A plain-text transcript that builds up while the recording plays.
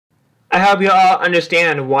I hope you all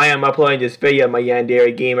understand why I'm uploading this video, my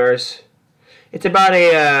Yandere gamers. It's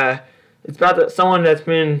about someone that's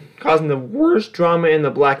been causing the worst drama in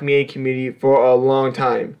the black media community for a long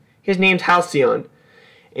time. His name's Halcyon,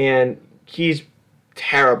 and he's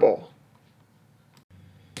terrible.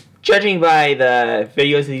 Judging by the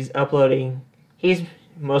videos that he's uploading, he's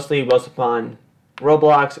mostly based upon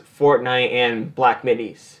Roblox, Fortnite, and black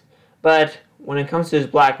minis. But when it comes to his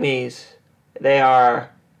black minis, they are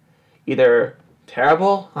either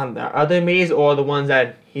terrible on the other minis or the ones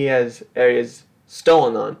that he has areas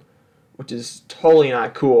stolen on, which is totally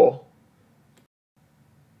not cool.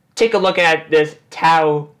 Take a look at this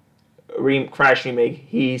Tau Crash remake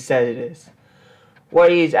he said it is.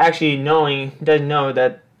 What he's actually knowing, he doesn't know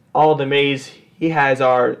that all the minis he has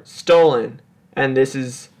are stolen, and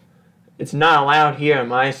it's not allowed here on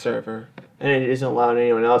my server, and it isn't allowed on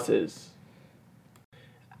anyone else's.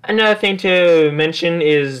 Another thing to mention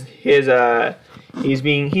is I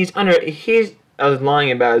was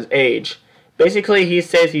lying about his age. Basically, he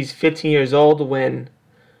says he's 15 years old when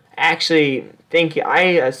I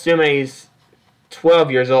assume he's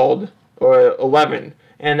 12 years old or 11,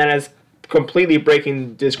 and that is completely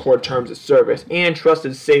breaking Discord terms of service and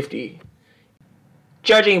trusted safety.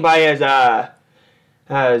 Judging by his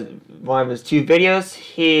one of his two videos,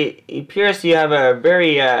 he appears to have a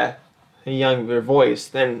very younger voice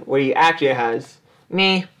than what he actually has.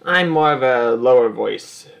 Me, I'm more of a lower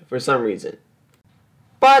voice for some reason.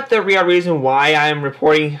 But the real reason why I'm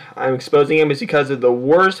exposing him is because of the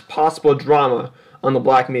worst possible drama on the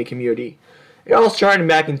black media community. It all started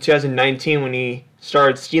back in 2019 when he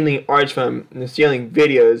started stealing art from and stealing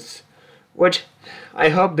videos, which I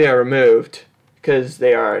hope they are removed because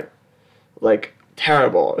they are like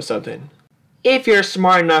terrible or something. If you're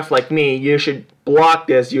smart enough like me, you should block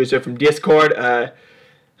this user from Discord,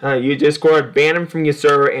 use Discord, ban him from your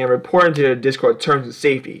server, and report him to the Discord terms of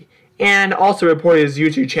safety. And also report his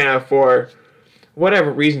YouTube channel for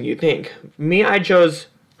whatever reason you think. Me, I chose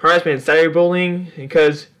harassment and cyberbullying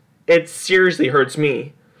because it seriously hurts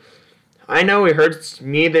me. I know it hurts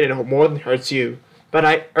me that it more than hurts you, but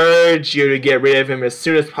I urge you to get rid of him as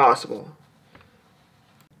soon as possible.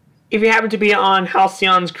 If you happen to be on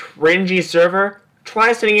Halcyon's cringy server,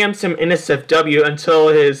 try sending him some NSFW until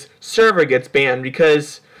his server gets banned,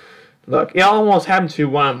 because look, it almost happened to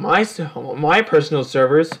one of my personal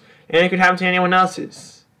servers, and it could happen to anyone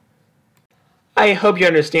else's. I hope you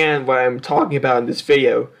understand what I'm talking about in this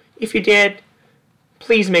video. If you did,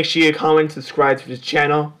 please make sure you comment and subscribe to this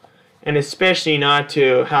channel, and especially not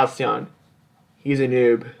to Halcyon. He's a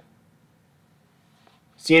noob.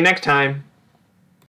 See you next time.